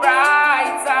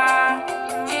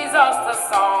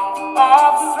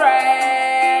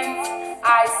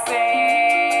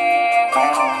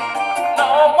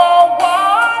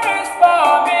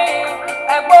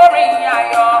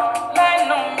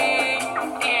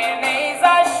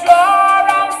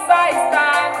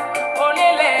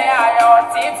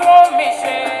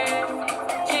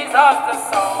Jesus, the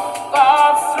song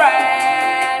of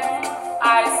strength,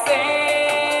 I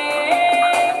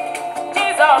sing.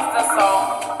 Jesus, the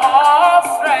song of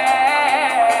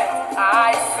strength,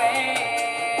 I sing.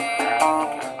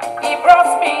 He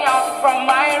brought me out from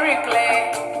miry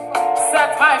clay,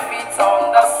 set my feet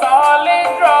on the solid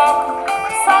rock.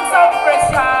 Songs of praise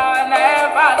shall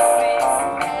never cease.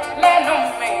 Lẹ́nu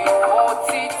mi kò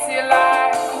títí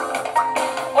láé.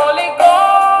 Holy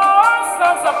Ghost,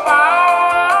 songs of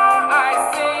power I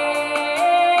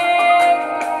sing.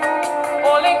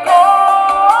 Holy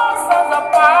Ghost, songs of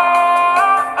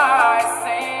power I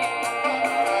sing.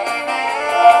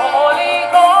 Holy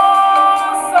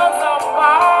Ghost, songs of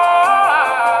power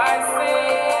I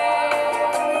sing.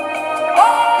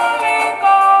 Holy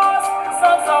Ghost,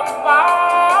 sons of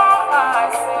power, I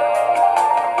say.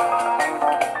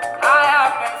 I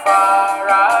have been far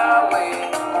away.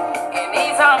 In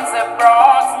His arms He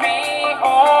brought me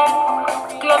home.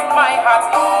 Closed my heart,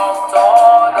 locked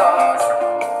all doors.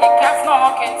 He kept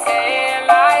knocking till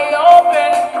I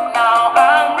open. Now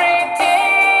I'm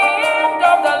redeemed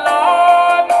of the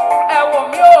Lord.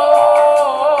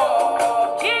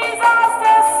 Jesus,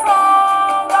 the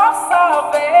song of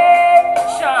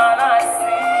salvation I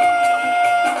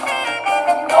sing.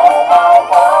 No more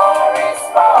worries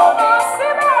for me.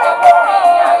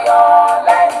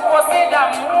 Kò sí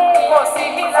ìdààmú, kò sí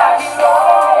hílà hílò.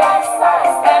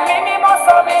 Ẹ̀mí mímọ́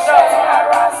sọ mí dọ̀tun.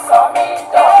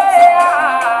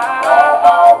 No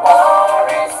more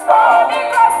worries for me.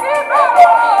 Kò sí bẹ̀rù.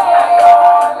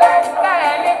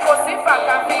 Bẹ́ẹ̀ni kò sí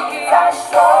fàkàfìkì. Kò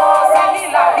sí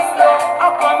hílà hílò.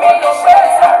 Ọkàn mi ló gbé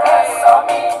sókè.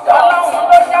 Ọlọ́run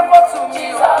ló jẹ́ kó tù mí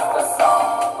o.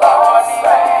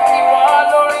 Ìwọ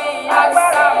lórí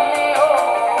agbára mi o.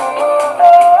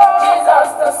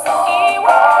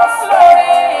 Ìwọ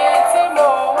lórí tí mo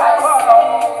kọ̀.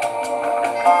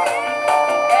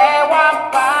 Ẹ wá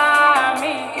bá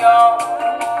mi yọ̀,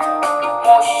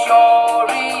 mo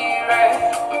ṣoríire.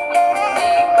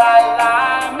 Ìgbàlà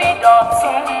mi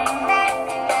dọ̀tun.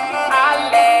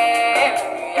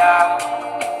 Hallelujah.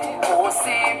 Kò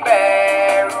sí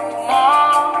bẹ̀rù mọ́.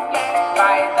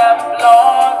 By the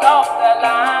blood of the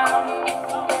Lamb,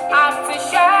 àti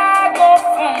ṣẹ́gun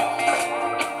fún mi.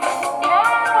 Ẹ wá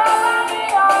bá mi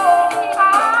yọ̀,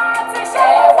 àti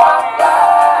ṣẹ́gun. Ẹ wá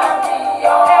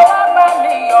bá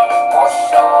mi yọ̀, mo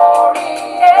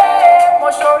ṣoríire. Mo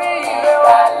ṣoríire o.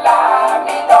 Ìgbàlà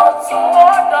mi dọ̀tun. Ó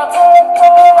dọ̀tun o.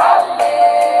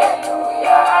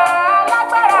 Hallelujah.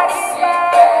 Alágbára nígbà.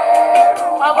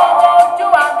 Ọmọ ojú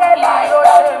áńgẹ́lì ló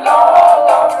ṣe mí.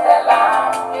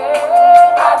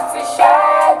 Àti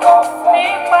ṣẹ́gun fún mi.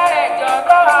 Nípa ẹ̀jọ̀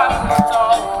tó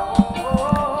àgùntàn.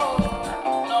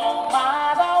 No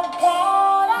matter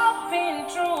what I've been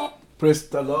through. Praise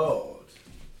the Lord.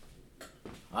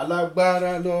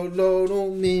 Alágbára lọ́lọ́run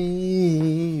mi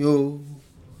o,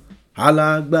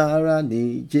 alágbára ni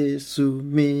Jésù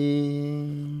mi.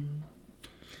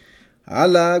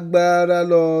 Alágbára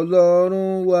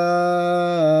lọ́lọ́run wa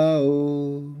o,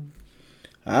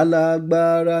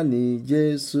 alágbára ni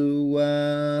Jésù wa.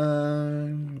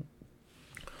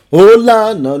 Ó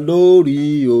lànà lórí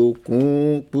òkun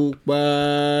pupa,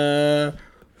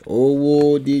 owó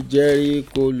di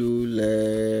Jẹ́ríkò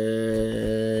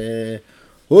lulẹ̀.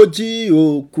 Ó jí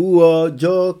òkú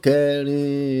ọjọ́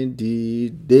kẹrin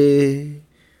dìde.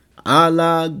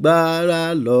 Alágbára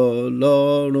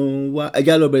lọ́lọ́run wa. Ẹ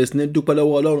já lọ bẹ̀rẹ̀ sí ní dúpẹ́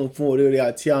lọ́wọ́ Ọlọ́run fún oore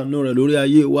àti àánú rẹ̀ lórí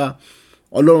ayé wa.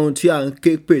 Ọlọ́run tí à ń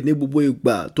ké pè ní gbogbo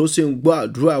ìgbà tó sì ń gbọ́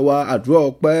àdúrà wa, àdúrà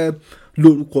ọpẹ́.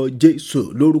 Lórúkọ Jésù,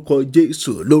 lórúkọ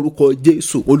Jésù, lórúkọ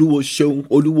Jésù. Olúwo ṣeun,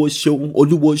 Olúwo ṣeun,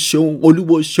 Olúwo ṣeun,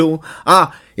 Olúwo ṣeun.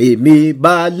 Èmi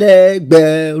bá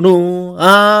lẹ́gbẹ̀rún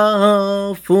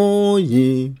ahọ́n fún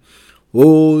yín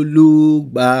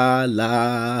Olùgbàlà.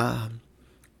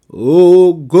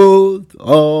 Ògo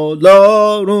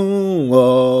Ọlọ́run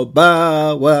ọba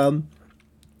wa,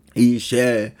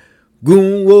 ìṣẹ́gun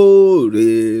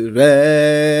oore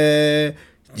rẹ̀.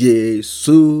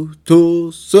 Jésù tó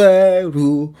sọ ẹrù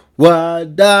wa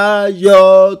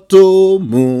dayọ̀, tó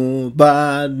mú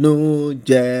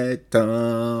bànújẹ́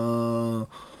tán.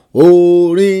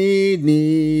 Orin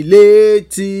ní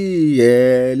létí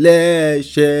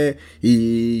ẹlẹ́ṣẹ̀,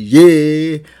 ìyè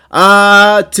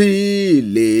àti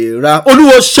ìlera.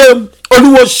 Olúwo ṣeun,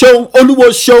 Olúwo ṣeun, Olúwo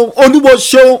ṣeun, Olúwo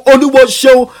ṣeun, Olúwo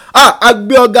ṣeun. A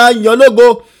gbé ọ̀gá yàn lógo.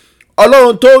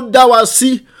 Ọlọ́run tó dá wa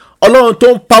sí, Ọlọ́run tó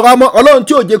ń pa wá mọ́, Ọlọ́run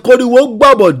tí ò jẹ́ kóríwó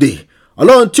gbàbọ̀dè,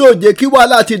 Ọlọ́run tí ò jẹ́ kí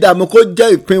wàhálà àti ìdààmú kó jẹ́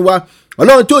ìpín wa,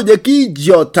 Ọlọ́run tí ò jẹ́ kí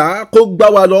ìjì ọ̀tá kó gbá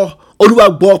wa lọ. Olúwa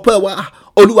gbọ́ ọpẹ́ wa,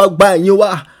 Olúwa gba ẹ̀yìn wa.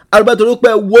 Arúgbó torí pé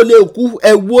ẹ wọlé ikú,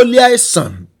 ẹ wọlé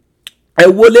àìsàn, ẹ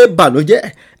wọlé ìbànújẹ́,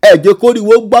 ẹ jẹ́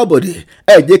kóríwó gbàbọ̀dẹ̀,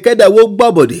 ẹ jẹ́ kẹ́dàwó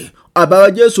gbàbọ̀dẹ̀. Àbára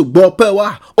Jésù gbọ́ ọpẹ́ wa,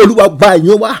 Olúwa gba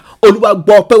ìyìn wa, Olúwa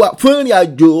gbọ́ ọpẹ́ wa fún ìrìn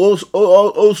àjò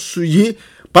oṣù yìí,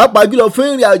 pàápàá jùlọ fún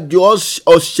ìrìn àjò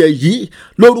ọ̀sẹ̀ yìí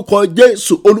lórúkọ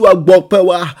Jésù. Olúwa gbọ́ ọpẹ́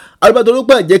wa,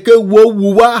 alùpàdé jẹ́ kí wo wù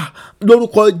wá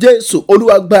lórúkọ Jésù.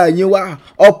 Olúwa gba ìyìn wa,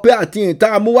 ọpẹ́ àti ìyìn tá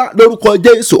a mú wá lórúkọ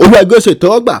Jésù. Olúwa gbé oṣù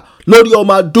ìtẹ́wọ́gbà lórí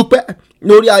ọmọ adúpẹ́,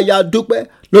 lórí aya adúpẹ́,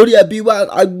 lórí ẹbí wa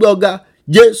agbé ọ̀gá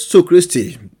Jésù Kristi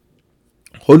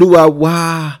Olúwa wa.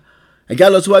 Ẹ̀já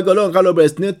lọ síwájú Ọlọ́run ká lọ bẹ̀rẹ̀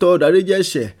sí ní tọrọ ìdáríjì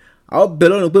ẹ̀ṣẹ̀. A ó bẹ̀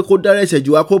Ọlọ́run pé kó dárí ẹ̀ṣẹ̀ jì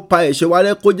wá, kó pa ẹ̀ṣẹ̀ wa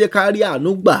rẹ́, kó jẹ́ ká rí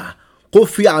àánú gbà, kó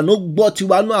fi àánú gbọ́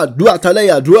tiwa náà àdúrà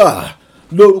tálẹ́yìn àdúrà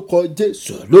lórúkọ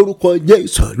Jésù, lórúkọ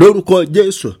Jésù, lórúkọ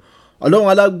Jésù. Ọlọ́run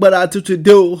alágbára tuntun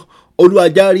dé o, Olúwa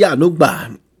já rí àánú gbà.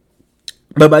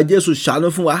 Bàbá Jésù ṣàánú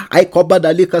fún wa, àìkọ́ bá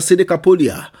dalé kan sí ní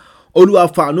Kápólíà. Olúwa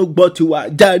fàánú gbọ́ tiwa,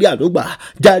 járí àánú gbà,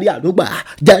 járí àánú gbà,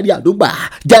 járí àánú gbà,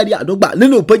 járí àánú gbà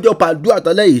nínú ìpéjọpọ̀ àdúrà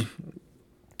tálẹ́yìn.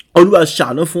 Olúwa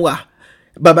ṣàánú fún wa.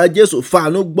 Bàbá Jésù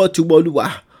fàánú gbọ́ tiwọ Olúwa,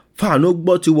 fàánú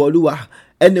gbọ́ tiwọ Olúwa.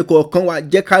 Ẹnì kọ̀ọ̀kan wa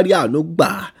jẹ́ ká rí àánú gbà.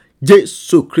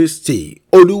 Jésù Kristi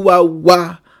Olúwa wa.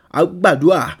 A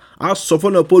gbàdúrà, a sọ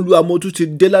fọ́nà pé Olúwa mo tún ti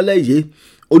dé lálẹ́ yìí.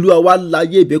 Olúwa wa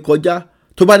láyé ìbí kọjá.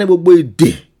 Tó bá ní gbogbo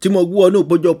èdè tí mo gbọ́ ní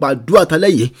ìpéjọpọ̀ àdúrà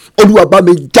tálẹ́ yìí, Olúwa bá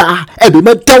mi já ẹ̀bí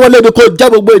mẹ́ta wọlé ní kó já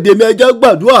gbogbo èdè mi. Ẹ jẹ́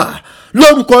gbàdúrà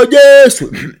lórúkọ Jésù,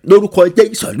 lórúkọ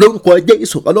Jésù, lórúkọ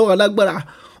Jésù. Ọlọ́run alágbára,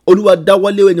 Olúwa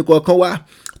dáwọ́lé ẹnìkọ̀ọ̀kan wa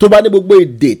tó bá ní gbogbo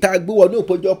èdè tá a gbé wọnú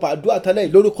ìpéjọpọ̀ àdúrà tálẹ́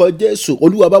yìí lórúkọ Jésù.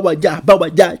 Olúwa bá wa já, bá wa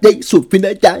já, Jésù fínà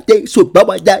já, Jésù bá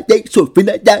wa já, Jésù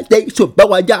fínà já, Jésù bá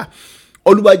wa já.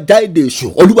 Olúwa já èdè èṣù,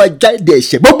 Olúwa já èdè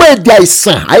ẹ̀ṣẹ̀, gbogbo èdè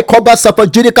àìsàn àìkọ́bá sàfọ̀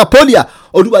jírí Kápólíà.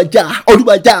 Olúwa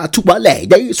já túwálẹ̀,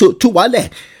 Jésù túwálẹ̀.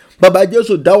 Bàbá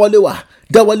Jésù dáwọ́lé wa,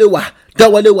 dáwọ́lé wa,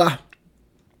 dáwọ́lé wa.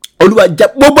 Olúwa já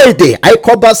gbogbo èdè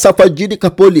àìkọ́bá sàfọ̀ jírí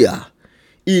Kápólíà.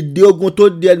 Ìdè ogun tó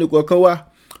di ẹnìkọ̀ọ̀kan wa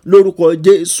lórúkọ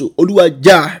Jésù. Olúwa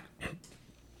já,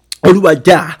 Olúwa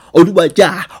já, Olúwa já,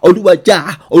 Olúwa já,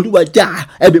 Olúwa já.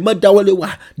 Ẹ̀mí mọ́ dáwọ́lé wa,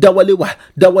 dáwọ́lé wa,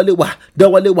 dáwọ́lé wa,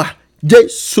 dáwọ́lé wa.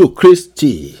 Jésù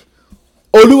Kristi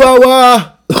Olúwa wa.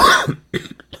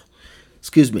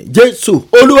 Excuse me. Jésù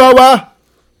Olúwa wa.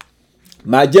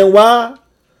 Má jẹ́ wá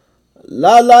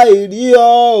láláì rí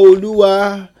ọ Olúwa,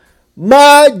 má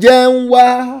jẹ́ wá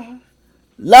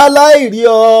láláì rí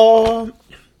ọ.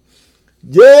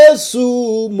 Jésù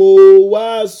mo wá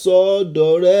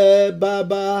sọ́dọ̀ rẹ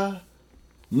bàbá,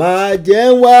 má jẹ́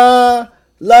wá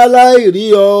láláì rí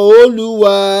ọ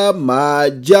Olúwa, má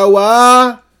já wá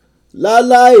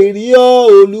láláì rí ọ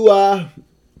Olúwa,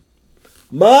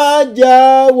 má já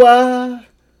wá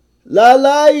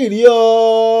láláì rí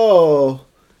ọ.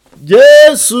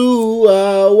 Jésù a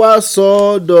wá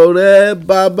sọ́dọ̀ rẹ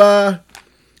bàbá,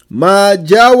 má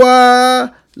já wá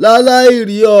láláì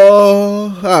rí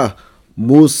ọ.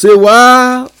 Mósè wá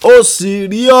ó sì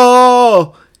rí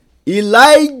ọ,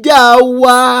 Èlíjà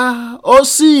wá ó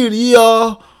sì rí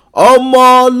ọ, ọmọ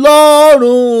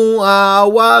Ọlọ́run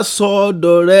àwa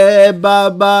sọ́dọ̀ rẹ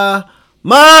bàbá,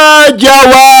 má já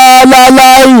wá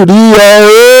láláì rí ọ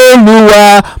Olúwa,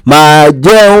 má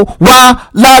jẹ́ wá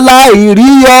láláì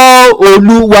rí ọ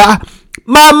Olúwa,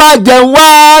 má jẹ́ wá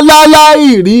láláì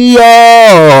rí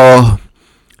ọ.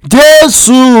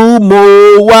 Jésù mo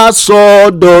wá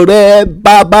sọ́dọ̀ rẹ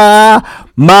bàbá,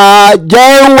 má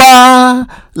jẹ́ wá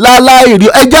láláì rí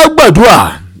ọ. Ẹ jẹ́ gbàdúrà.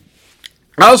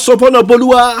 A sọ fọ́nà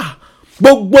Olúwa,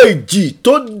 gbogbo ìjì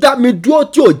tó dá mi dúró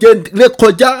tí ò jẹ́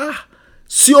rékọjá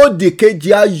sí òdì kejì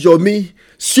ayọ̀ mi,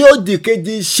 sí òdì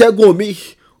kejì ìṣẹ́gun mi.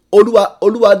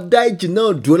 Olúwa dá ìjì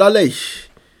náà dúró lálẹ́ yìí.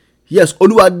 Yes,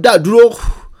 Olúwa dá dúró.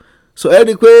 So ẹ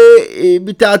rí i pé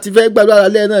ibi tí a ti fẹ́ gbàdúrà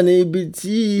lálẹ́ náà ni ibi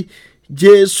tí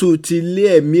Jésù ti lé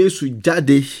ẹ̀mí èṣù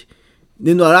jáde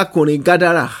nínú arákùnrin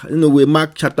Gádárà nínú ìwé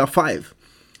Mark chapter 5.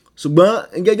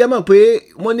 Ṣùgbọ́n gẹ́gẹ́ mọ̀ pé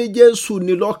wọ́n ní Jésù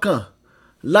ní lọ́kàn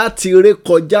láti ré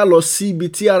kọjá lọ sí ibi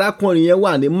tí arákùnrin yẹn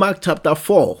wà ní Mark chapter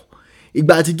 4.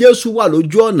 Ìgbà tí Jésù wà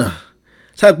lójú ọ̀nà,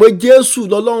 ṣàpè pé Jésù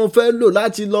lọ́lọ́run fẹ́ lò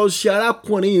láti lọ ṣe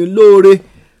arákùnrin yìí lóore.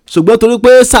 Ṣùgbọ́n torí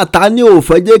pé Sátánì ò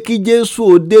fẹ́ jẹ́ kí Jésù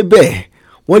ó débẹ̀,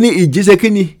 wọ́n ní ìjì ṣe kí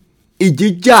ni? Ìjì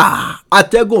jà,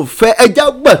 atẹ́gùn fẹ́. Ẹja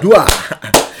gbàdúrà.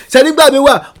 Ṣẹ́nígbà mi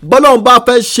wà, bọ́lọ́run bá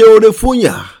fẹ́ ṣe oore fún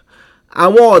yàn,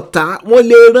 àwọn ọ̀tá wọ́n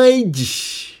lè rán ìjì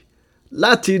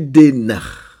láti dènà.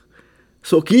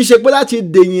 So kì í ṣe pé láti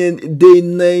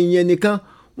dènà ìyẹn nìkan,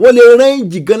 wọ́n lè rán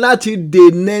ìjì gan láti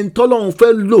dènà tọ́lọ́run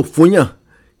fẹ́ lò fún yàn.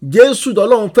 Jésù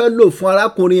tọ́lọ́run fẹ́ lò fún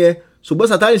arákùnrin yẹn, ṣùgbọ́n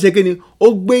Sátánì ṣe kí ni? Ó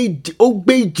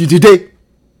gbé ìjì dìde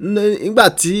nígbà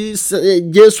tí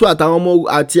Jésù àtàwọn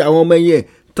ọmọ yẹn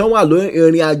tán wà lórí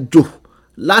ìrìn àjò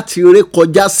láti ré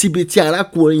kọjá síbi tí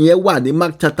arákùnrin yẹn wà ní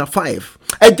Mark chapter 5.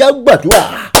 Ẹ jẹ́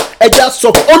gbàdúrà. ẹja sọ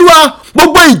fún olúwa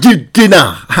gbogbo ìjì dènà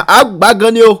àgbà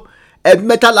gan ni o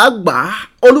ẹ̀mẹ́ta là gbà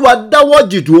olúwa dáwọ́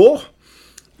jìdúró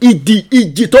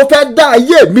ìjì tó fẹ́ dá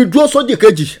ayé mi dúró sódì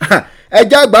kejì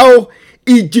ẹja àgbà o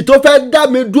ìjì tó fẹ́ dá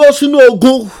mi dúró sínú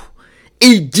ogun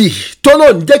ìjì tó lò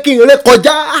ní jẹ́ kí n ré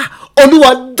kọjá olúwa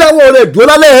dáwọ́ rẹ̀ dúró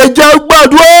lálẹ́ ẹja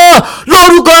gbàdúrà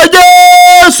lórúkọ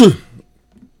Jésù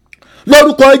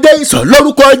lórúkọ Jésù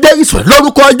lórúkọ Jésù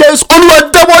lórúkọ Jésù olúwa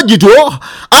dáwọ́ jìdúró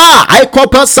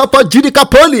àìkọ́pẹ́ sápá jìdíkà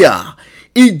pọ́lìà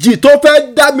ìjì tó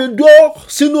fẹ́ dá mi dúró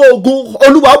sínú ogun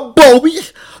olúwa bọ̀ wí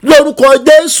lórúkọ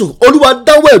Jésù olúwa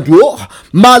dáwọ́ ẹ̀dúró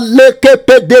máa lé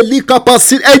képédélì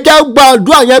kápásí ẹja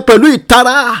gbàdúrà yẹn pẹ̀lú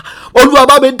ìtara olúwa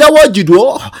bá mi dáwọ́ jìdúró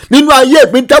nínú ayé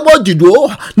mi dáwọ́ jìdúró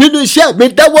nínú iṣẹ́ mi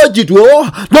dáwọ́ jìdúró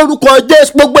lórúkọ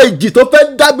Jésù gbogbo ìjì tó fẹ́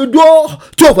dá mi dúró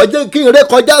tí ò fẹ́ jẹ́ kí n ré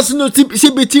kọjá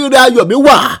síbi tí ire ayọ̀ mi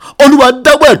wà olúwa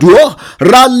dáwọ́ ẹ̀dúró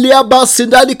raliaba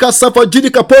sindalika safọ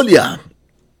jìdíkà pọ́lìà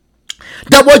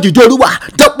dáwọ́ jìdúró olúwa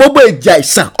gbogbo ìjì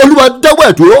àìsàn olúwa dáwọ́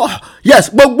ẹ̀dúró yes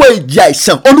gbogbo ìjì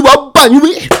àìsàn olúwa bá yín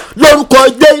wí lórúkọ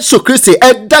Jésù Kristi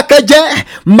ẹ dákẹ́jẹ́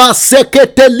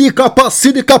maseketelikápá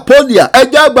sídìkápọ́lìà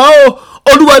ẹjẹ́ àgbà o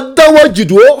olúwa dáwọ́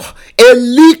jìdúró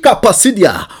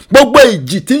elíkápásídìà gbogbo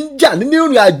ìjì tí ń jà nínú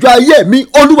ìrìn àjò ayé mi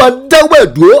olúwa dáwọ́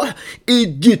ẹ̀dúró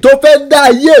ìjì tó fẹ́ dá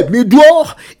ayé mi dúró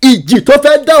ìjì tó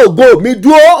fẹ́ dá ògo mi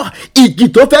dúró ìjì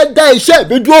tó fẹ́ dá iṣẹ́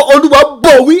mi dúró olúwa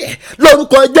bọ̀ wí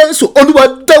lórúkọ Jésù olúwa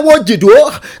dáwọ́ jìdúró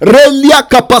rẹ́líà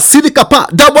kápásídìkápá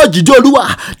dáwọ́ jìdúró olúwa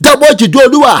dáwọ́ jìdúró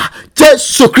olúwa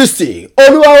Jésù Kristi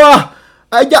olúwa wa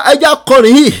ẹja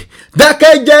kọrin yìí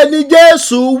dákẹ́jẹ́ ni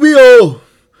Jésù wí o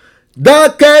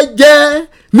dákẹ́jẹ́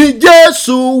ni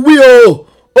Jésù wí o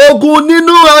ogun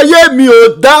nínú ayé mi ò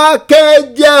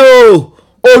dákẹ́jẹ́ o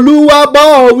olúwa bá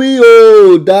wí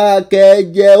o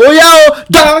dákẹ́jẹ́ ó yá o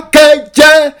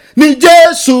dákẹ́jẹ́ ni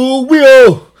Jésù wí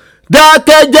o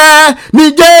dákẹ́jẹ́ ni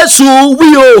Jésù wí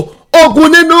o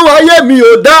ogun nínú ayé mi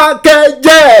ò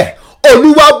dákẹ́jẹ́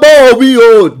olúwa bá wí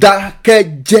o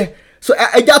dákẹ́jẹ́ so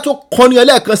ẹja tó kọrin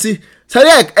ẹlẹ́ẹ̀kan sí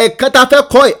sẹ́rí ẹ̀kan tá a fẹ́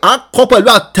kọ́ ẹ̀ á kọ́ pẹ̀lú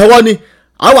àtẹ́wọ́ ni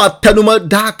àwọn àtẹnumọ́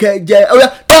dákẹ́jẹ́ ó yá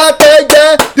dákẹ́jẹ́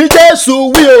ní Jésù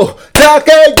wí o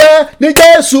dákẹ́jẹ́ ní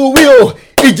Jésù wí o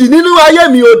ìjì nínú ayé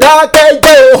mi ò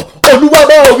dákẹ́jẹ́ o olúwa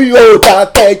bá wí o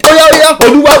dákẹ́jẹ́ ó yá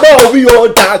olúwa bá wí o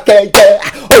dákẹ́jẹ́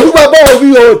olúwa bá wí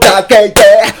o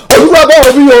dákẹ́jẹ́ olúwa bá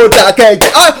wí o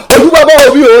dákẹ́jẹ́ olúwa bá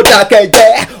wí o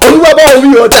dákẹ́jẹ́ olúwa bá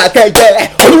wí o dákẹ́jẹ́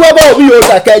olúwa bá wí o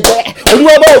dákẹ́jẹ́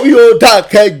olúwa bá wí o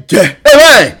dákẹ́jẹ́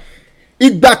amen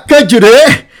ìgbà kejì rèé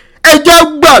ẹ jẹ́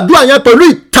gbàdúrà yẹn pẹ̀lú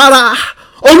ìtara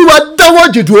olúwa dáwọ́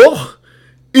jìdúró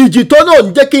ìjì tó náà ń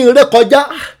jẹ́ kí n ré kọjá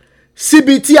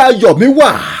síbi tí ayọ̀ mi wà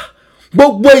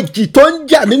gbogbo ìjì tó ń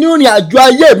jà nínú ìrìn àjò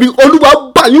ayé mi olúwa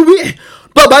bá yín wí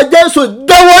bàbá Jésù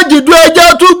dáwọ́ jìdúró ẹ jẹ́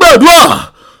tún gbàdúrà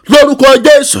lórúkọ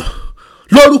Jésù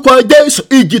lórúkọ Jésù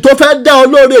ìjì tó fẹ́ dá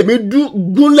olóore mi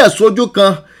gúnlẹ̀ sójú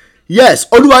kan yes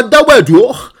olúwa dáwọ́ ẹ̀dúró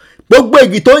gbogbo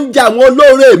ìjì tó ń jà àwọn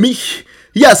olóore mi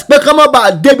yes pé ká má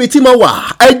bàa débi tí mo wà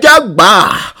ẹja gbà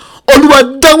olúwa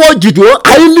dáwọ́ jìdúró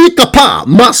àìlí kàpá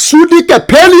màsúdì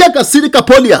kẹpẹ́líà kàsídì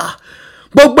kàpọ́lìà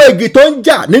gbogbo ìjì tó ń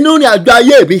jà nínú ìrìn àjò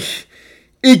ayé mi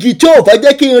ìjì tí ò fẹ́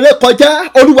jẹ́ kí n ré kọjá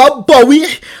olúwa bọ̀ wí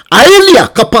àìlí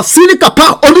kàpá sídì kàpá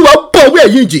olúwa bọ̀ wí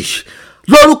ẹ̀yìn jì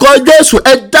lórúkọ Jésù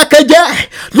ẹ dákẹ́jẹ́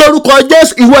lórúkọ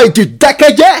Jésù ìwọ ìjì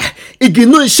dákẹ́jẹ́ ìjì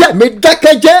nínú iṣẹ́ mi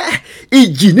dákẹ́jẹ́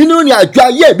ìjì nínú ìrìn àjò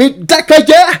ayé mi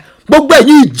dákẹ́jẹ́ gbogbo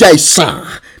ẹ̀yin ìjà ìsàn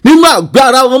nínú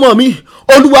agbára ọmọ mi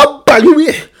olúwa bá yín wí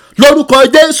lórúkọ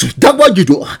Jésù dáwọ́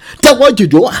jìdúró dáwọ́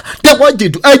jìdúró dáwọ́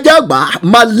jìdúró ẹjẹ́ àgbà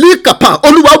màlíkàpá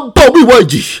olúwa bọ̀ wí ìwọ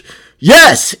ìjì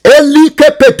yes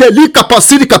elikepeteli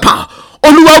sídìkàpá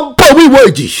olúwa bọ̀ wí ìwọ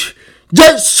ìjì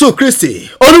Jésù Kristi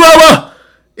olúwa wa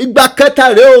ìgbà kẹta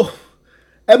rèé o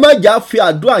ẹ má jà fi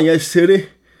àdúrà yẹn ṣeré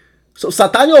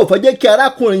Sátánì ò fẹ́ jẹ́ kí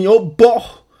arákùnrin yẹn ó bọ́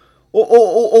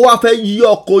ó wá fẹ́ yí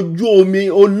ọkọ̀ ojú omi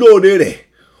olóore rẹ̀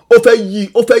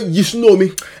ó fẹ́ yí sínú omi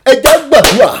ẹja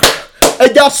gbàdúrà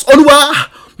ẹja olúwa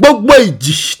gbogbo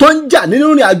ìjì tó ń jà nínú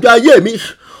ìrìn àjò ayé mi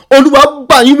olúwa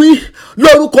bá yín wí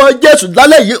lórúkọ Jésù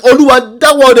lálẹ́ yìí olúwa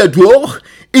dáwọ́ rẹ̀ dúró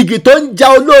ìjì tó ń jà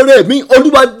olóore mi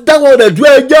olúwa dáwọ́ rẹ̀ dúró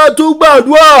ẹja tó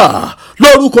gbàdúrà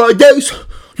lórúkọ Jésù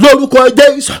lórúkọ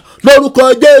Jésù lórúkọ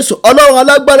Jésù ọlọ́run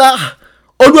alágbára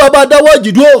olúwa bá dáwọ́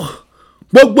ìjì dúró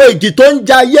gbogbo ìjì tó ń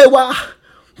jà ayé wa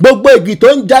gbogbo ìjì tó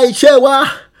ń jà iṣẹ́ wa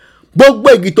gbogbo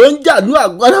ìjì tó ń jà ní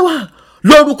àgbàrá wa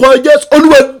lórúkọ Jésù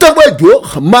olúwa dáwọ́ ìdúró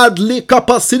madli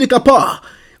kapa sídìkapa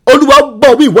olúwa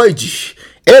bọ̀ wí ìwọ ìjì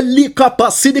elikapa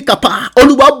sídìkapa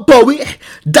olúwa bọ̀ wí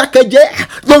dákẹ́jẹ́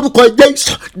lórúkọ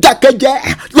Jésù dákẹ́jẹ́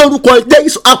lórúkọ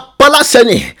Jésù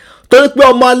apálásẹ́ni torí pé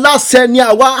ọmọ aláṣẹ ni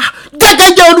àwa.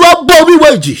 Dákẹ́jẹ́ Olúwa bọ́ wíwọ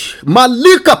ìjì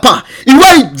màlíkàpà ìwọ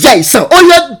ìjì àìsàn ó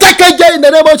yẹ dákẹ́jẹ́ in the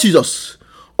name of Jesus.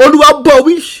 Olúwa bọ́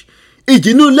wí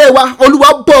ìjì nínú ilé wa, Olúwa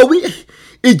bọ́ wí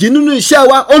ìjì nínú iṣẹ́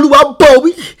wa, Olúwa bọ́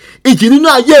wí ìjì nínú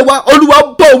ayé wa, Olúwa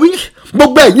bọ́ wí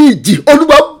gbogbo ẹ̀yin ìjì,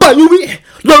 Olúwa bá yín wí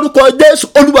lórúkọ Jésù.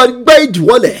 Olúwa gbé ìjì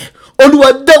wọlẹ̀, Olúwa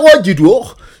dẹ́wọ́ ìjì dúró.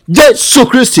 Jésù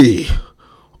Kristi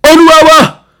Olúwa wa.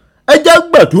 Ẹ jẹ́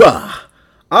gbàdúrà.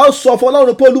 A ó sọ fún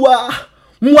Ọlọ́run pé Olúwa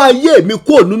mú ayé mi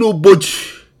kúrò nínú bòjì.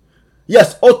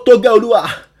 Yes, ó tó gẹ́ Olúwa.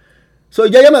 So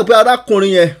ìjẹ́ yẹ́mọ̀ pé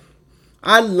arákùnrin yẹn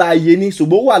alààyè ni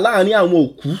ṣùgbọ́n wà láàrin àwọn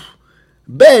òkú.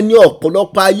 Bẹ́ẹ̀ ni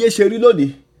ọ̀pọ̀lọpọ̀ ayé ṣe rí lónìí.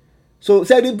 So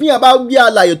sẹ́ni bí a bá gbé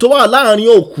alààyè tó wà láàrin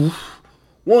òkú,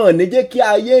 wọn ò ní jẹ́ kí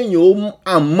ayé èèyàn ó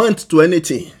amount to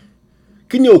anything.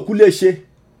 Kí ni òkú lè ṣe?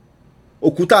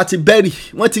 Òkú tá a ti bẹ́rì,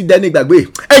 wọ́n ti dẹni gbàgbé.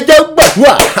 Ẹ jẹ́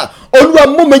gbàdúrà. Olúwa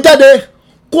mú mi jáde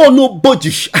kúrò nínú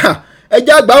bòjì. Ẹ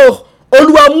jẹ́ àgbà o.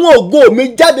 Olúwa mú ògo mi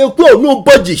jáde kúrò nínú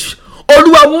bòjì.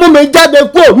 Olúwa mú mi jáde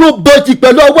kúrò nínú bòjì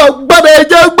pẹ̀lú ọwọ́ agbára. Ẹ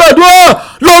jẹ́ gbàdúrà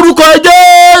lórúkọ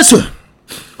Jésù.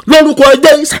 Lórúkọ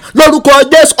Jésù, lórúkọ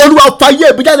Jésù. Olúwa fa ayé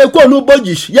mi jáde kúrò nínú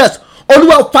bòjì. Yes,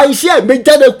 Olúwa fa iṣẹ́ mi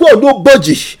jáde kúrò nínú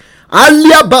bòjì.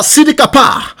 Aliaba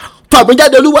sidikapa. Fa mi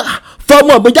jáde Olúwa. Fa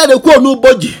ọmọ mi jáde kúrò nínú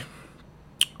bòjì.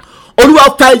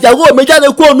 Olúwa fa ìyàwó mi jáde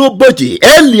kúrò nínú bòjì.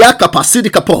 Elia kapasidi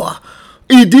kapọ̀.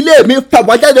 Ìdílé mi fa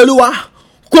wá jáde Olúwa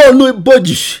kúrò nínú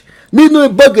bòjì. Nínú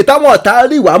ibojì táwọn ọ̀tá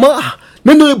rí wá mọ́.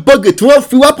 Nínú ibojì tí wọ́n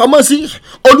fi wá pamọ́ sí.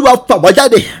 Olúwa fa wá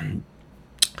jáde.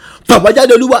 Fa wá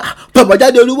jáde Olúwa. Fa wá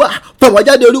jáde Olúwa. Fa wá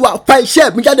jáde Olúwa. Fa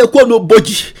iṣẹ́ mi jáde kúrò nínú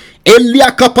bòjì.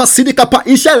 Elia kapasidi kapa.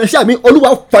 Iṣẹ́ ìránṣẹ́ mi Olúwa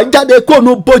fa jáde kúrò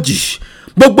nínú bòjì.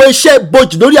 Gbogbo iṣẹ́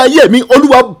bòjì lórí ayé mi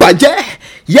Olúwa bàjẹ́.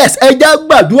 Yes, ẹ jẹ́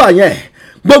gbàdúrà yẹn.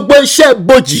 Gbogbo iṣẹ́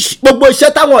bòjì, gbogbo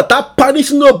iṣẹ́ táwọn ọ̀tá parí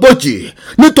sínú bòjì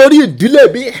nítorí ìdílé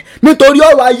mi, nítorí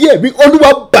ọ̀rọ̀ ayé mi, Olúwa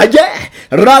bàjẹ́.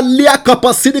 Ralia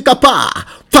kapasidi kapa.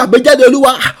 Fà mí jáde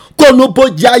Olúwa kó nu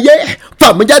bòjì ayé.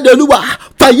 Fà mí jáde Olúwa.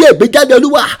 Fà ayé mi jáde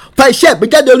Olúwa. Fà iṣẹ́ mi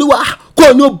jáde Olúwa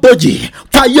kó nu bòjì.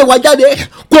 Fà ayé wa jáde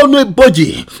kó nu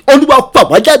bòjì. Olúwa fà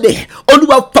wá jáde.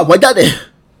 Olúwa fà wá jáde.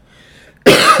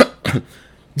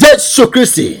 Jésù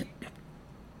Kristi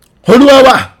Olúwa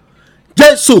wa.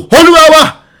 Jésù Olúwa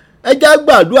wa. Ẹ jẹ́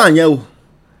gbàdúrà yẹn o.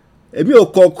 Èmi ò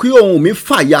kọ̀ kí ohùn mi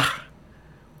fàya,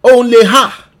 ohùn lè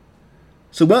hà,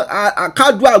 ṣùgbọ́n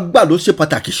àkádùá gbà ló ṣe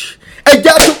pàtàkì. Ẹ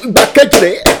jẹ́ ìgbà kejì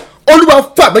rẹ̀. Olúwa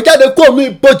fà mí jáde kó inú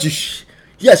ibojì.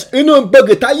 Yes, inú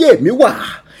ibojì táyé mi wà,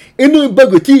 inú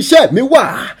ibojì tí iṣẹ́ mi wà,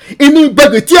 inú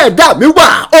ibojì tí ẹ̀dá mi wà.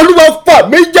 Olúwa fà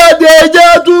mí jáde. Ẹ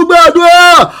jẹ́ tún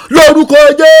gbàdúrà lórúkọ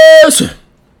Jésù.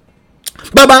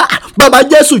 Bàbá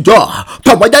Jésù jọ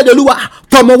fà wá jáde Olúwa.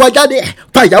 Fà ọmọ wa jáde,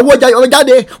 fà ìyàwó wa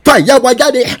jáde, fà ìyá wa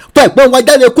jáde, fà ẹ̀gbọ́n wa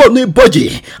jáde kó ní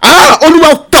ibojì. Olúwa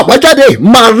fà wá jáde.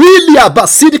 Marilia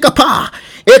basidikapa.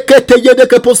 Ekete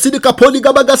yedekepo sidikapo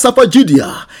ligabaga safa Judea.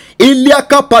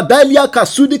 Iliaka padalia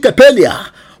kasudi kepelia.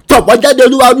 Fà wá jáde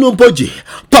Olúwa nínú ibojì.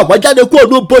 Fà wá jáde kó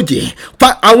ní ibojì.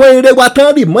 Fà àwọn ire wa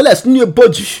tán rì mọ́lẹ̀ sínú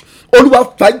ibojì. Olúwa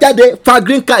fà jáde. Fà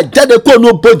green card jáde kó ní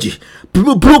ibojì.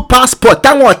 Blue passport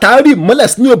táwọn ọ̀tá rí mọ́lẹ̀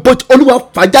sínú ibojì. Olúwa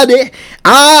fà jáde.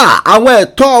 Àwọn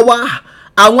ẹ̀tọ́ wa,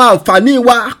 àwọn àǹfààní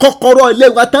wa, kọ́kọ́rọ́ ilé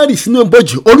wa tán rí sínú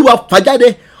ibojì. Olúwa fà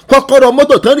jáde. Kọ́kọ́rọ́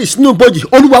mọ́tò tán rí sínú ibojì.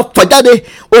 Olúwa fà jáde.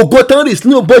 Ògo tán rí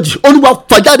sínú ibojì. Olúwa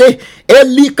fà jáde.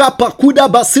 Elika pakuda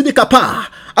basidikapa.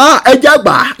 Ẹ jẹ́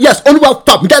àgbà. Yes, Olúwa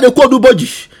fà mí jáde kó nínú ibojì.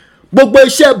 Gbogbo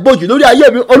iṣẹ́ ibojì lórí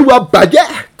ayé mi Olúwa bàjẹ́.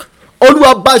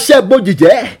 Olúwa bà iṣẹ́ ibojì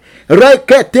jẹ́.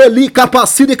 Rẹ́kẹ̀tẹ̀lì kapa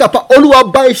sídìí kapa. Olúwa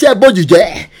bà iṣẹ́ ibojì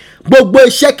jẹ́. Gbogbo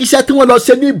iṣẹ́ kíṣẹ́ tí wọ́n lọ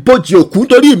ṣe ní ibojì òkú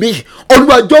torí mi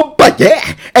Olúwa jọ̀ọ́ bàjẹ́.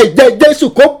 Ẹ̀jẹ̀ Jésù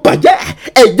kó bàjẹ́.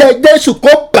 Ẹ̀jẹ̀ Jésù kó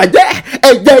bàjẹ́.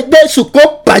 Ẹ̀jẹ̀ Jésù kó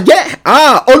bàjẹ́.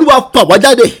 Olúwa fà wá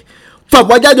jáde. Fà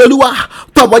wá jáde Olúwa.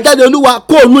 Fà wá jáde Olúwa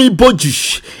kó nu ibojì.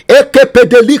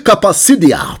 Ekepedeli kapa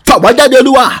sídìí. Fà wá jáde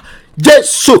Olúwa.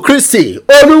 Jésù Kristi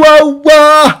Olúwa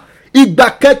wá. Ìgbà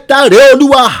kẹta rèé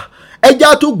Olúwa. Ẹjẹ́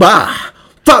àtúgbà.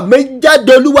 Fà mí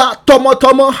jáde Olúwa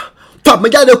tọmọtọmọ. Fà mí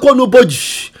jáde kó nu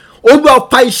ibojì. Olúwa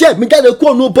fà iṣẹ́ mi jáde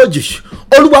kó nu ibojì.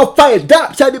 Olúwa fà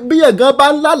ẹ̀dá. Ṣé bí yẹn gan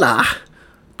bá ń lálàá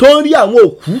tó ń rí àwọn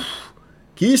òkú,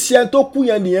 kì í ṣe ẹni tó kú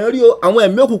yẹn nìyẹn rí o. Àwọn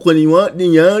ẹ̀mí òkùnkùn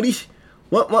nìyẹn rí.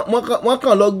 Wọ́n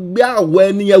kàn lọ gbé àwọ̀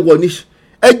ẹni yẹn wọ̀ ni.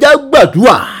 Ẹ jẹ́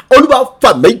gbàdúrà. Olúwa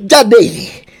fà mí jáde.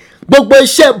 Gbogbo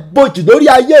iṣẹ́ bojì lórí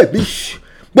ayé mi,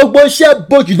 gbogbo iṣẹ́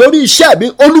bojì lórí iṣẹ́ mi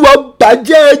Olúwa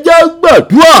bàjẹ́. Ẹ jẹ́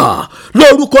gbàdúrà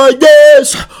lórúkọ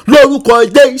Jésù, lórúkọ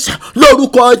Jésù,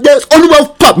 lórúkọ Jésù. Olúwa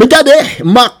fà mí jáde.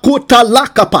 Makuta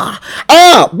lakapa.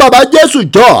 Bàbá Jésù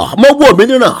jọ mo wò mí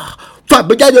nínà. Fà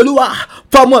mí jáde Olúwa.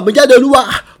 Fà ọmọ mi jáde Olúwa.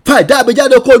 Fà ẹ̀dá mi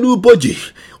jáde kó nu ibojì.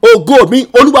 ògo mi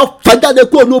olúwa fàjáde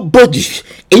kúrò ní bòjì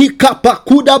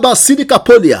ìkàpàkúdàbà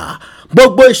sídìkàpọ̀lìà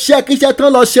gbogbo iṣẹ́ kíṣẹ́ tán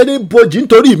lọ ṣe ní bòjì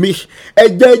nítorí mi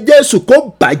ẹ̀jẹ̀ jésù kó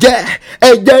bàjẹ́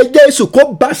ẹ̀jẹ̀ jésù kó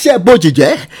báṣẹ́ bòjì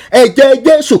jẹ́ ẹ̀jẹ̀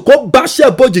jésù kó báṣẹ́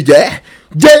bòjì jẹ́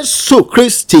jésù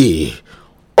kristi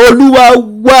olúwa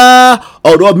wá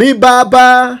ọ̀rọ̀ mi bàbá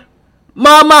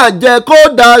má má jẹ́ kó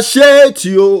dá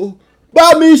ṣéètì o bá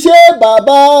mi ṣe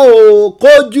bàbá o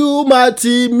kójú má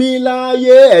tì mí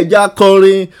láyé ẹ̀já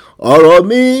kọrin ọ̀rọ̀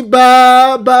mi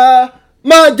bàbá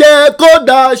má jẹ́ kó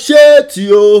dá ṣéètì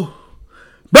o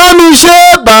bá mi ṣe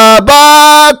bàbá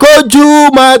kójú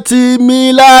má tì mí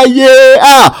láyé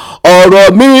ọ̀rọ̀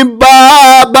mi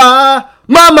bàbá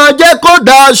má má jẹ́ kó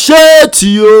dá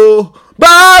ṣéètì o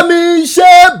bá mi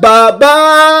ṣe bàbá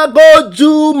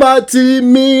kójú má tì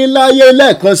mí láyé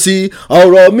lẹ́ẹ̀kan sí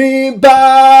ọ̀rọ̀ mi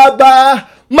bàbá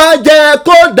má jẹ́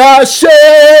kó dá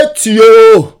ṣéètì o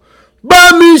bá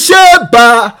mi ṣe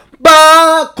bàbá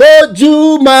kójú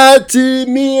má tì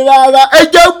mí rárá. ẹ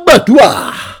jẹ́ gbàdúrà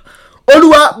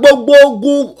olúwa gbogbo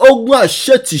ogun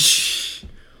àṣetì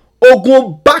ogun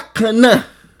bákan náà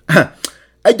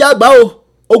ẹ jẹ́ àgbà o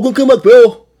ogun kí n mọ̀ pé o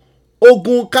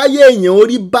ogun káyé èèyàn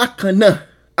orí bákan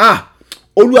náà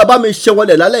olúwa bá mi ṣẹ́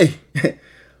wọlẹ̀ lálẹ́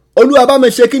olúwa bá mi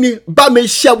ṣe kí ni bá mi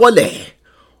ṣẹ́ wọlẹ̀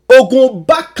ogun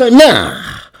bákan náà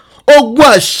ogun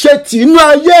àṣetì inú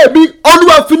ayé mi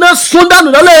olúwa fi iná sun dànù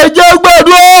lálẹ́ ẹ jẹ́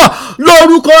gbàdúrà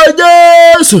lórúkọ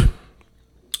jésù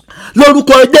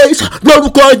lórúkọ jésù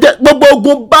lórúkọ jésù gbogbo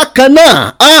ogun bákan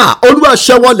náà olúwa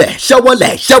ṣẹ́ wọlẹ̀ ṣẹ́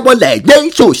wọlẹ̀ ṣẹ́ wọlẹ̀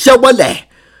jésù ṣẹ́ wọlẹ̀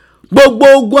gbogbo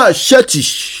ogun àṣetì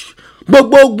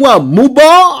gbogbo ogun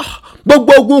àmúbọ́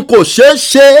gbogbo ogun kò ṣeé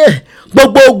ṣe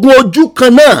gbogbo ogun ojú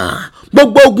kan náà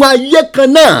gbogbo ogun ayé kan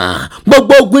náà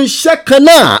gbogbo ogun iṣẹ́ kan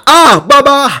náà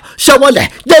bàbá ṣẹ́wọ́lẹ̀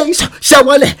jésù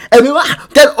ṣẹ́wọ́lẹ̀ ẹ̀mí wá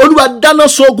olúwa dáná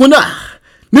sun ogun náà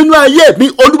nínú ayé mi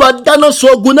olúwa dáná sun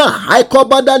ogun náà àìkọ́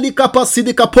bádálí kápá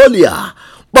sídìkápọ́lìà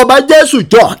bàbá jésù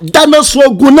jọ dáná sun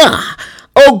ogun náà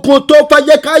ogun tó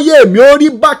fẹ́ káyé mi ó rí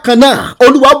bákan náà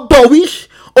olúwa bọ̀ wí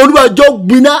olúwa jọ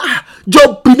gbiná jọ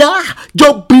bìnà jọ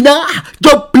bìnà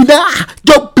jọ bìnà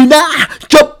jọ bìnà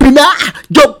jọ bìnà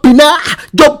jọ bìnà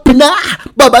jọ bìnà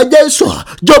bàbá jésù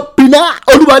jọ bìnà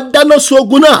olúwa dáná sun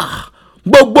ogun náà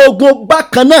gbogbo ogun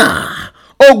bákan náà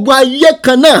ogun ayé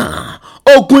kan náà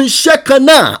ogun iṣẹ́ kan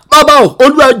náà bàbá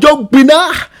olúwa jọ bìnà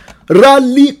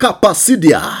rally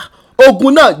capacity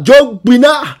ogun náà jọ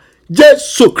bìnà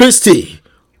jésù kristi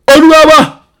olúwa wa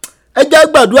ẹ jẹ́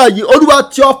gbàdúrà yìí olúwa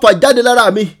tí ọfà jáde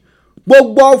lára mi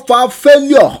gbogbo ọfà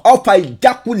failure ọfà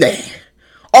ìjákulẹ̀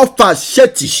ọfà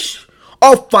ṣẹ́tì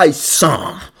ọfà ìsàn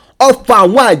ọfà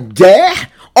àwọn àjẹ́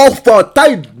ọfà ọ̀tá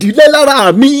ìdílé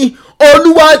lára mi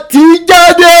olúwa tí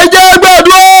jáde jẹ́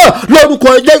gbàdúrà lórúkọ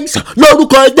jésù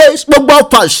lórúkọ jésù gbogbo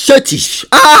ọfà ṣẹ́tì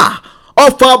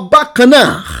ọfà bákan náà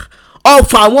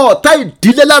ọfà àwọn ọ̀tá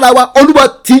ìdílé lára wa olúwa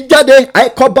tí jáde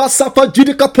àìkọ́bá sáfà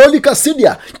jìdíkà pọ́líkà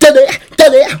sídìá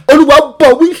jáde olúwa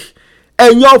bọ̀ wí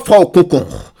ẹ̀yin ọfà òkùnkùn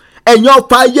ẹ̀yin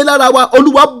ọfà ayé lára wa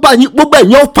olúwa bá yín gbogbo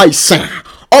ẹ̀yin ọfà ìsàn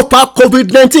ọfà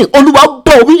covid-19 olúwa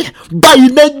bọ̀ wí báyìí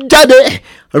ní jáde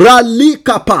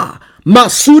ralikapa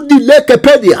masudi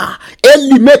lekepedia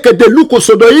elimekede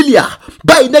lukosodo ilia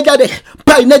báyìí ní jáde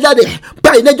báyìí ní jáde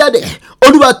báyìí ní jáde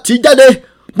olúwa tí jáde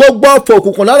gbogbo ọfà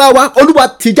òkùnkùn lára wa olúwa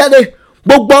tí jáde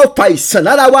gbogbo ọfà ìsàn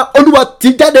lára wa olúwa tí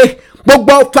jáde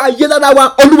gbogbo ọfà ayé lára wa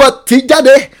olúwa tí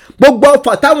jáde gbogbo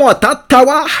ọfà táwọn ọ̀tá ta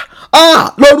wá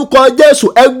lórúkọ jésù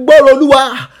ẹ gbọ́rọ̀ olúwa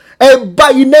ẹ bá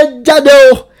iná jáde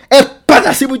o ẹ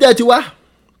padà síbi jẹ́ ti wá.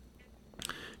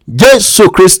 jésù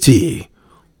kristi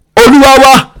olúwa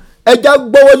wa ẹja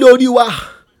gbọ́wọ́lé orí wa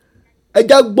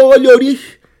ẹja gbọ́wọ́lé orí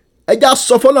ẹja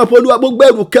sọ fọ́nà fún olúwa gbogbo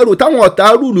ẹrù kẹrù táwọn ọ̀tá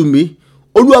rúlù mi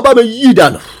olúwa bá mi yí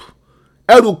ìdànù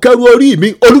ẹrù kẹrù orí mi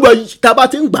olúwa tábà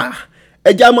ti ń gbà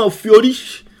ẹja máa fi orí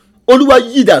olúwa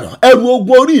yí ìdànù ẹrù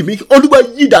ogun orí mi olúwa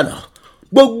yí ìdànù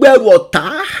gbogbo ẹrù ọ̀tá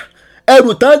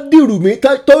ẹrù tán dìrù mi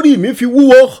torí mi fi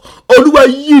wúwo olúwa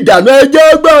yí ìdànù ẹ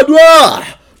jẹ́ gbàdúrà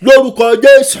lórúkọ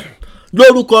jésù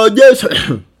lórúkọ jésù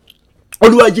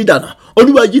olúwa yí ìdànù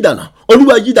olúwa yí ìdànù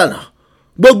olúwa yí ìdànù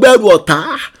gbogbo ẹrù ọ̀tá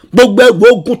gbogbo ẹrù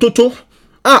ogun tuntun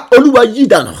olúwa yí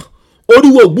ìdànù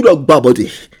oríwo gbúdọ̀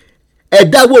gbàbọ̀dẹ̀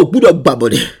ẹ̀dáwó gbúdọ̀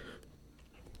gbàbọ̀dẹ̀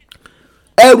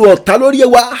ẹrù ọ̀tá lórí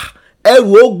wa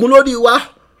ẹrù ogun lórí wa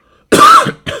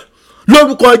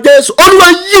lórúkọ jésù olúwa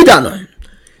yí ìdànù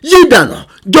yí ìdànù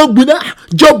jọgbìnà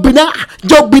jọgbìnà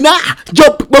jọgbìnà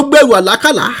gbogbo ẹrù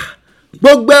àlákàlà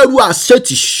gbogbo ẹrù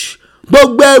àṣetì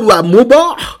gbogbo ẹrù àmúbọ́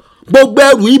gbogbo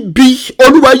ẹrù ibi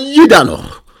olúwa yí ìdànù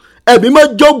ẹ̀mí mọ́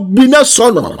jọgbìnà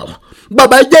sọnù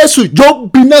bàbá jésù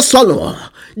jọgbìnà sọnù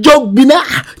jógbiná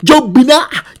jógbiná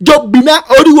jógbiná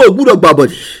oríwo ògbúdọ̀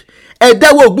gbàbọ̀dẹ̀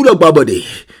ẹ̀dáwó ògbúdọ̀ gbàbọ̀dẹ̀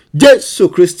Jésù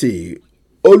Kristi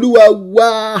Olúwa wá.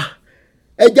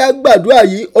 Ẹja gbàdúrà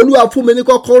yìí, Olúwa fún mi ní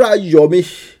kọ́kọ́rọ́ ayọ̀ mi.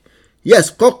 Yes,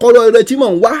 kọ́kọ́rọ́ ire tí mò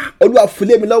ń wá, Olúwa fi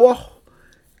lé mi lọ́wọ́.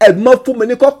 Ẹ̀mọ́ fún mi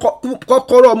ní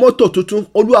kọ́kọ́rọ́ mọ́tò tuntun,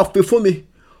 Olúwa fi fún mi.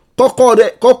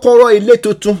 Kọ́kọ́rọ́ ilé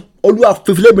tuntun, Olúwa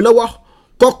fi lé mi lọ́wọ́.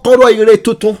 Kọ́kọ́rọ́ ire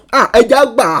tuntun, ẹja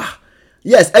gbà.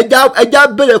 Yes, ẹja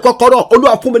béèrè kọ́kọ́rọ́,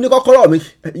 Olúwa fún mi ní kọ́kọ́rọ́ mi.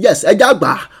 Yes, ẹja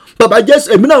gbà. Bàbá Jésù,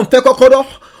 èmi náà ń fẹ́ kọ́kọ́rọ́.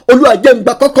 Olúwa jẹ́ n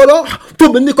gba kọ́kọ́rọ́, fún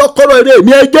mi ní kọ́kọ́rọ́ ire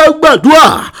mi. Ẹja gbàdúrà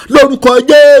lórúkọ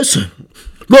Jésù.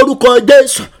 Lórúkọ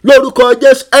Jésù, lórúkọ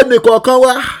Jésù, ẹnì kọ̀ọ̀kan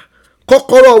wa,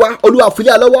 kọ́kọ́rọ́ wa, Olúwa fi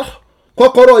lé wa lọ́wọ́.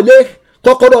 Kọ́kọ́rọ́ ilé,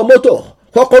 kọ́kọ́rọ́ mọ́tò,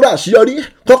 kọ́kọ́rọ́ àṣeyọrí,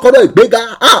 kọ́kọ́rọ́ ìgbéga.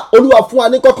 Olúwa fún wa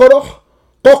ní kọ́kọ́rọ́.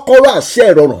 Kọ́kọ́rọ́ àṣẹ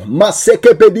ìrọ̀rùn,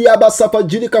 Masekebedi Abasafa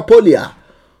Jirikapolia.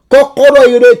 Kọ́kọ́rọ́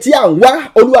ire tí à ń wá,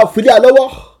 Olúwa fi lé wa lọ́wọ́.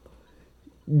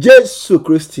 Jésù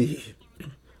Kristi,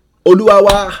 Olúwa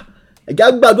wa, ẹ̀já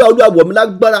gbàdúrà, Olúwa wọ̀ mí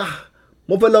lágbára.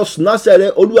 Mo fẹ́ lọ sùn láṣẹ rẹ,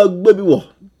 Olúwa gbé mi wọ̀.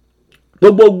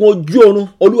 Gbogbo ogun ojú ọ̀run,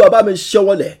 Olúwa bá mi ṣẹ́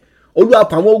wọlẹ̀. Olúwa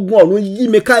pa àwọn ogun ọ̀run yí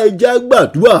mi ká, ẹjẹ́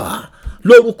gbàdúrà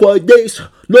lórúkọ Jésù,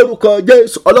 lórúkọ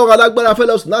Jésù. Ọlọ́run alágbára fẹ́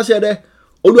lọ sùn láṣẹ rẹ.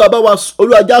 Olúwa bá wa,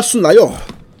 Olúwa já sùn láyọ̀.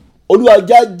 Olúwa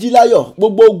já jí láyọ̀.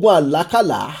 Gbogbo ogun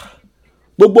àlákàlà,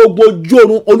 gbogbo ogun ojú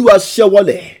ọ̀run, Olúwa ṣẹ́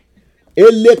wọlẹ̀.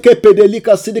 Elekepede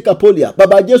lika sidika polia.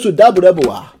 Bàbá Jésù dáàbò rẹ bò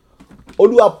wá.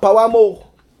 Olúwa pa wá mọ́.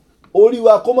 Orí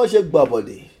wa kó má ṣe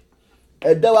gbàbọ̀dẹ̀.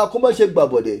 Ẹ̀dá wa kó má ṣe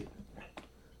gbàbọ̀dẹ̀.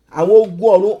 Àwọn ogun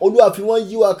ọ̀run, Olúwa fi wọ́n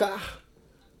yí wa ká.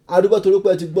 Adúgbò torí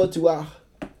pé ti gbọ́ tiwa.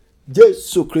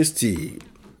 Jésù Kristi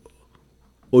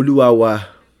Olúwa wa.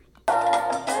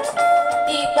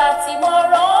 Ìgbà tí mo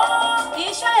rán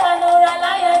iṣẹ́ ìyanu rẹ̀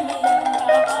láyé mi,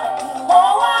 mo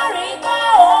wá rí pé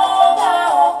ó bá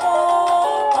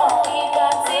ọkàn. Ìgbà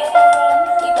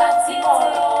tí mo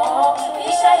rán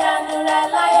iṣẹ́ ìyanu rẹ̀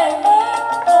láyé mi,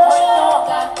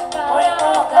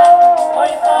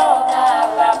 orí kọ́ ọ̀gá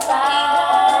bàbá.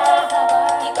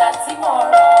 Ìgbà tí mo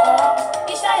rán